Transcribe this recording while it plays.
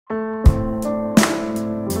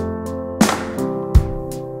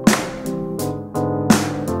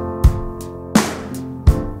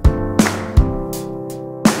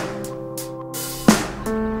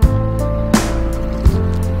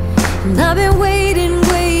waiting,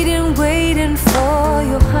 waiting, waiting for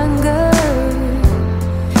your hunger.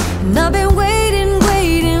 And I've been waiting,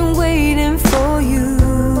 waiting, waiting for you.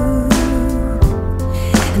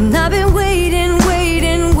 And I've been waiting,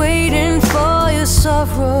 waiting, waiting for your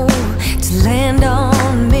sorrow to land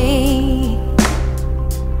on me.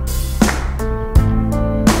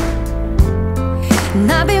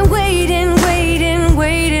 And I've been waiting, waiting,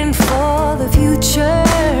 waiting for the future.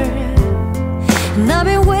 And I've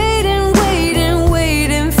been waiting, waiting,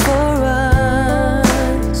 waiting for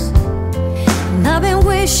us. And I've been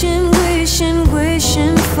wishing, wishing,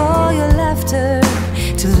 wishing for your laughter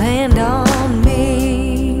to land on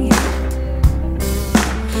me.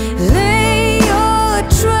 Lay your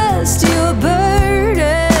trust, your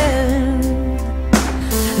burden.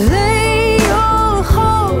 Lay your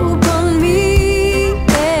hope on me.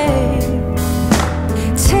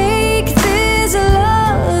 Take this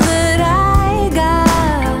love that I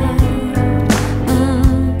got,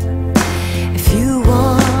 if you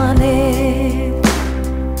want it.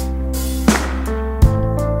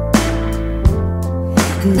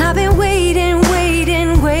 And I've been waiting,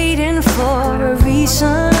 waiting, waiting for a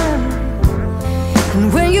reason. And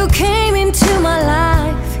when you came into my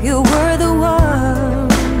life, you were the one.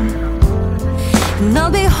 And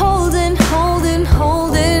I'll be holding, holding,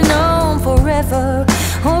 holding on forever,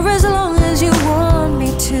 or as long as you want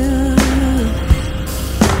me to.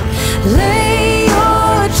 Lay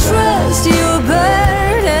your trust, your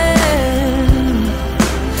burden.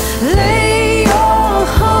 Lay your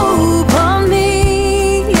hope on me,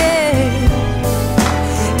 yeah.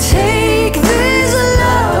 Take this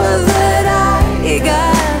love that I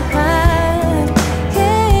got,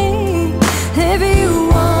 yeah, if you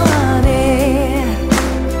want it.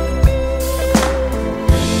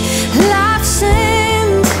 Life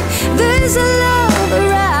sends this love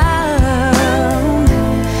around,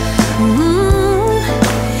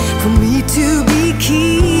 for me to be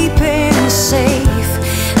keeping safe.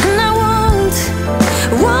 And I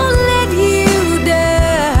won't let you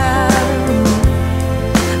down.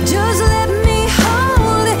 Just let me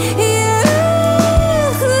hold you.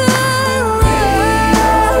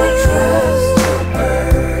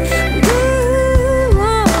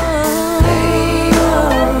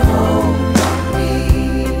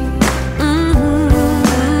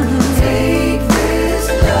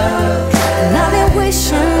 And I've been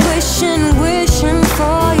wishing, wishing, wishing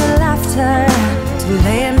for your laughter to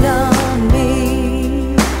land on me.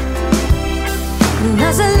 And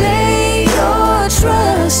as I lay your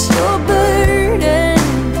trust, your burden,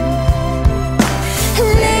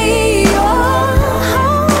 lay your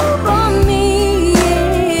hope on me,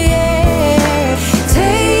 yeah.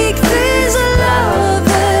 Take this love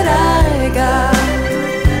that I got,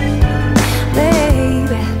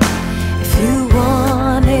 baby, if you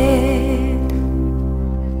want it.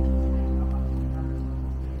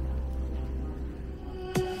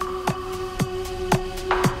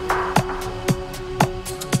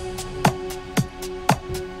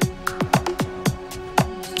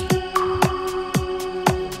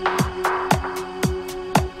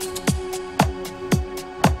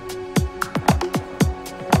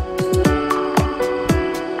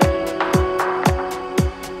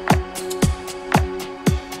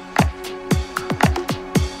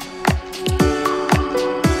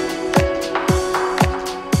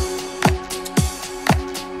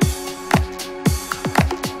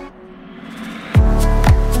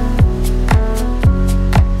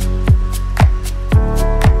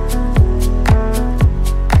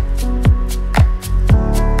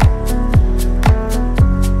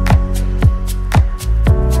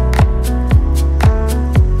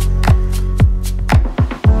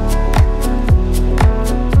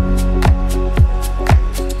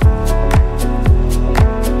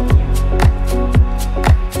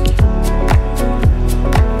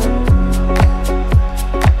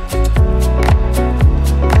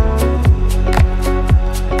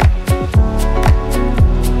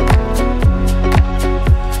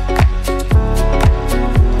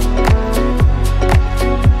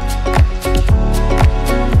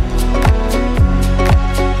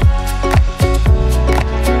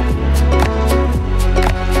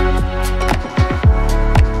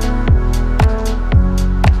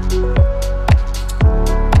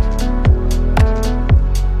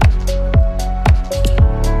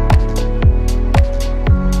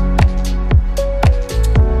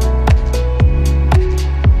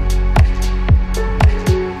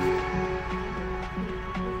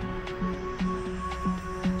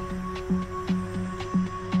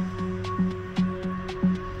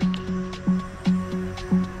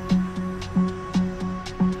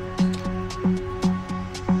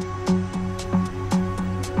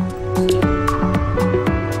 you.